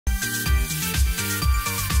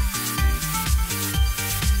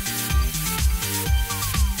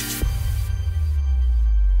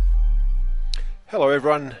Hello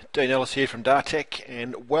everyone, Dean Ellis here from Dartech,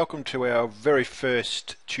 and welcome to our very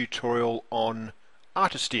first tutorial on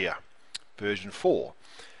Artisteer version 4.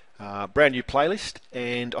 Brand new playlist,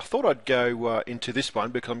 and I thought I'd go into this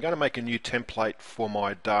one because I'm going to make a new template for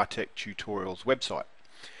my Dartech Tutorials website.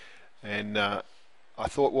 And I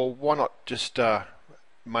thought, well, why not just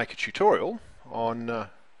make a tutorial on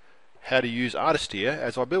how to use Artisteer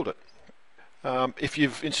as I build it. If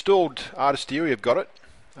you've installed Artisteer, you've got it,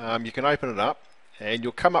 you can open it up and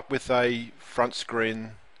you'll come up with a front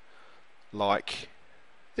screen like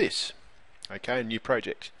this. Okay, a new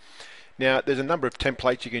project. Now there's a number of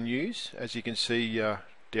templates you can use, as you can see down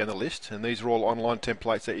the list, and these are all online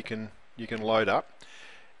templates that you can load up.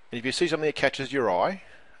 And if you see something that catches your eye,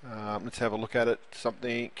 let's have a look at it.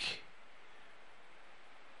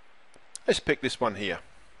 Let's pick this one here.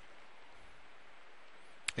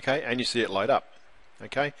 Okay, and you see it load up.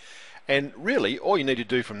 Okay, and really all you need to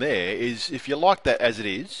do from there is, if you like that as it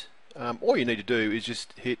is, all you need to do is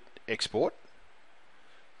just hit export,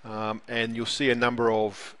 and you'll see a number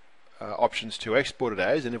of options to export it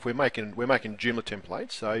as. And if we're making Joomla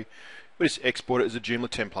templates, so we just export it as a Joomla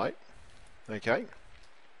template. Okay,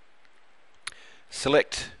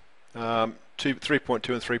 select 3.2 and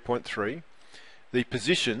 3.3. The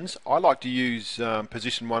positions, I like to use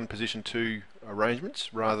position 1, position 2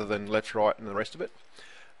 arrangements rather than left, right and the rest of it.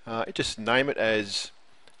 Just name it as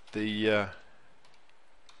the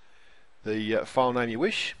file name you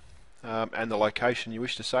wish, and the location you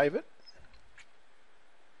wish to save it.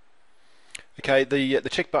 Okay, the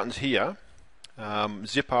check buttons here.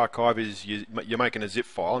 Zip archive is you're making a zip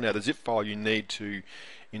file. Now the zip file you need to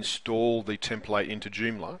install the template into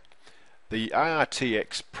Joomla. The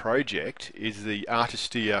ARTX project is the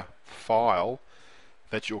Artisteer file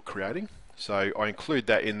that you're creating. So I include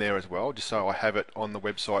that in there as well, just so I have it on the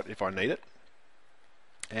website if I need it.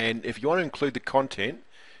 And if you want to include the content,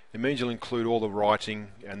 it means you'll include all the writing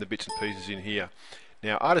and the bits and pieces in here.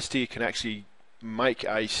 Now Artisteer can actually make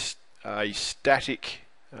a static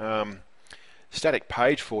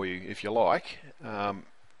page for you, if you like,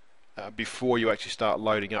 before you actually start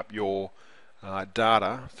loading up your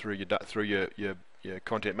data through your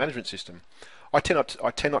content management system. I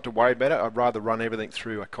tend not to worry about it. I'd rather run everything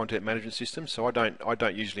through a content management system, so I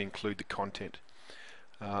don't usually include the content.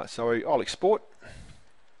 So I'll export,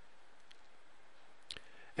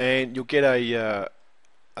 and you'll get a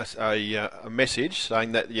message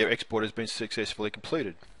saying that your export has been successfully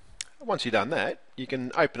completed. Once you've done that, you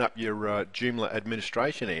can open up your Joomla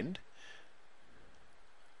administration end.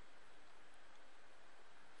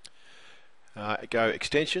 Go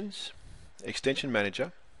extensions, extension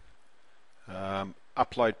manager,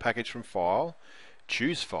 upload package from file,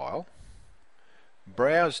 choose file,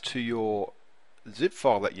 browse to your zip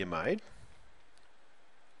file that you made.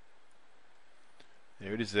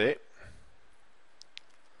 There it is there.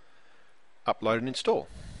 Upload and install.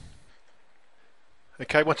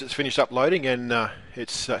 Okay, once it's finished uploading and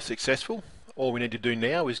it's successful, all we need to do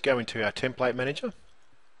now is go into our template manager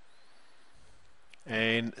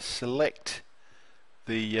and select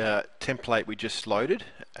the template we just loaded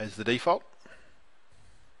as the default.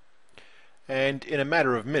 And in a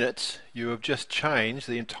matter of minutes, you have just changed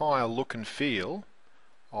the entire look and feel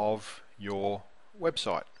of your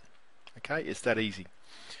website. Okay, it's that easy.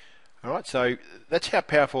 Alright, so that's how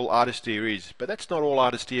powerful Artisteer is, but that's not all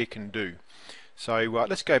Artisteer can do. So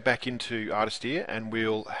let's go back into Artisteer and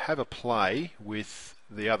we'll have a play with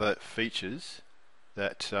the other features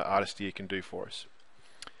that Artisteer can do for us.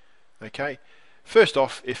 Okay, first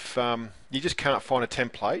off, if you just can't find a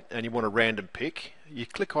template and you want a random pick, you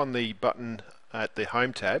click on the button at the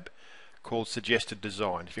Home tab called Suggested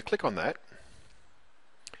Design. If you click on that,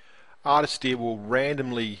 Artisteer will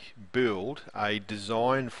randomly build a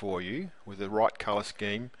design for you with the right color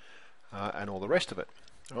scheme and all the rest of it.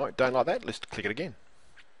 Alright, don't like that? Let's click it again.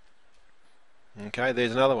 Okay,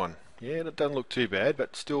 there's another one. Yeah, it doesn't look too bad,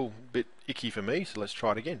 but still a bit icky for me, so let's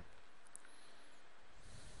try it again.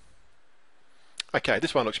 Okay,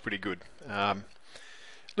 this one looks pretty good. A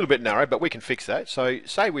little bit narrow, but we can fix that. So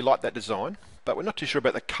say we like that design, but we're not too sure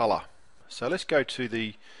about the color. So let's go to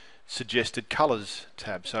the Suggested Colors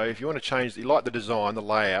tab. So if you want to change, you like the design, the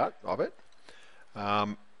layout of it,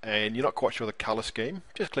 and you're not quite sure the color scheme,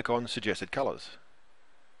 just click on Suggested Colors.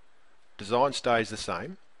 Design stays the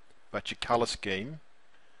same, but your color scheme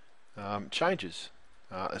changes.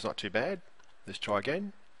 That's not too bad. Let's try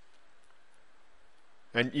again.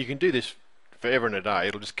 And you can do this forever and a day.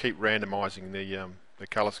 It'll just keep randomizing the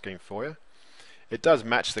color scheme for you. It does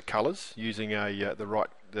match the colors using the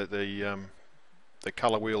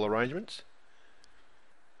color wheel arrangements.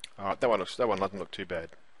 Alright, that one doesn't look too bad.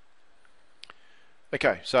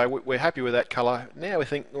 Okay, so we're happy with that colour. Now we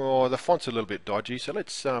think, oh, the font's a little bit dodgy, so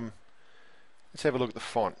let's have a look at the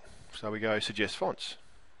font. So we go suggest fonts.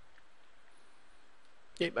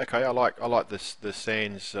 Yep, okay, I like this the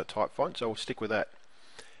sans type font, so we'll stick with that.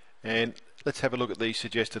 And let's have a look at the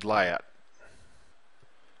suggested layout.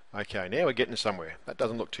 Okay, now we're getting somewhere. That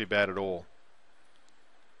doesn't look too bad at all.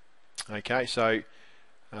 Okay, so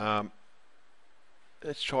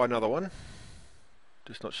let's try another one.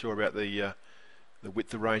 Just not sure about the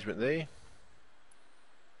width arrangement there.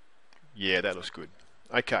 Yeah, that looks good.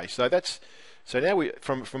 Okay, so now we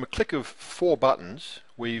from a click of 4 buttons,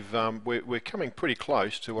 we're coming pretty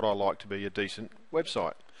close to what I like to be a decent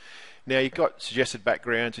website. Now you've got suggested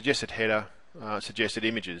background, suggested header, suggested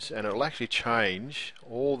images, and it'll actually change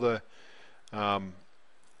all the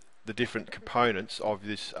different components of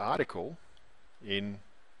this article in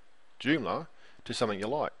Joomla to something you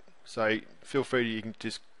like. So feel free to, you can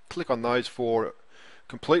just click on those 4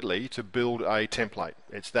 completely to build a template.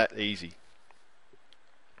 It's that easy.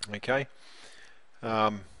 Okay.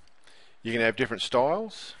 You can have different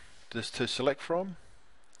styles just to select from.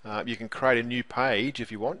 You can create a new page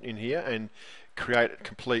if you want in here and create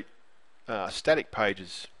complete static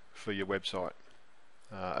pages for your website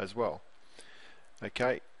as well.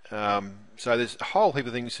 Okay, so there's a whole heap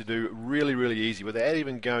of things to do really easy without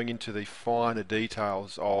even going into the finer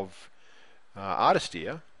details of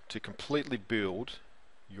Artisteer to completely build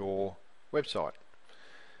your website.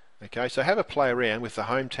 Okay, so have a play around with the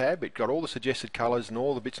Home tab. It's got all the suggested colours and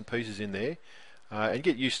all the bits and pieces in there, and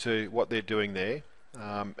get used to what they're doing there.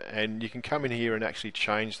 And you can come in here and actually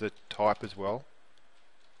change the type as well.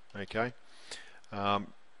 Okay,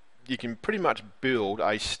 you can pretty much build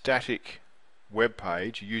a static web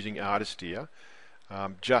page using Artisteer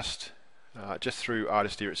just through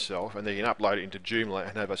Artisteer itself, and then you can upload it into Joomla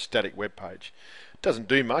and have a static web page. It doesn't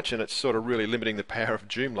do much, and it's sort of really limiting the power of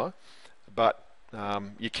Joomla, but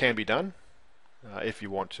it can be done if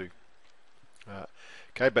you want to.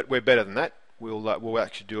 Okay, but we're better than that. We'll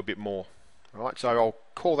actually do a bit more. All right, so I'll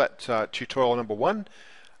call that tutorial number 1.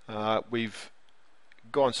 We've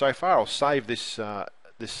gone so far. I'll save this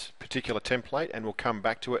this particular template, and we'll come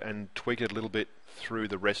back to it and tweak it a little bit through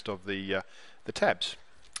the rest of the tabs.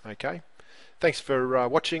 Okay, thanks for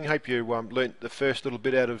watching. Hope you learnt the first little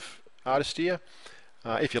bit out of Artisteer.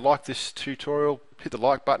 If you like this tutorial, hit the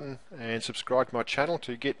like button and subscribe to my channel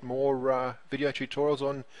to get more video tutorials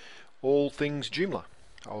on all things Joomla.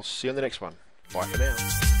 I'll see you on the next one. Bye for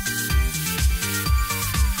now.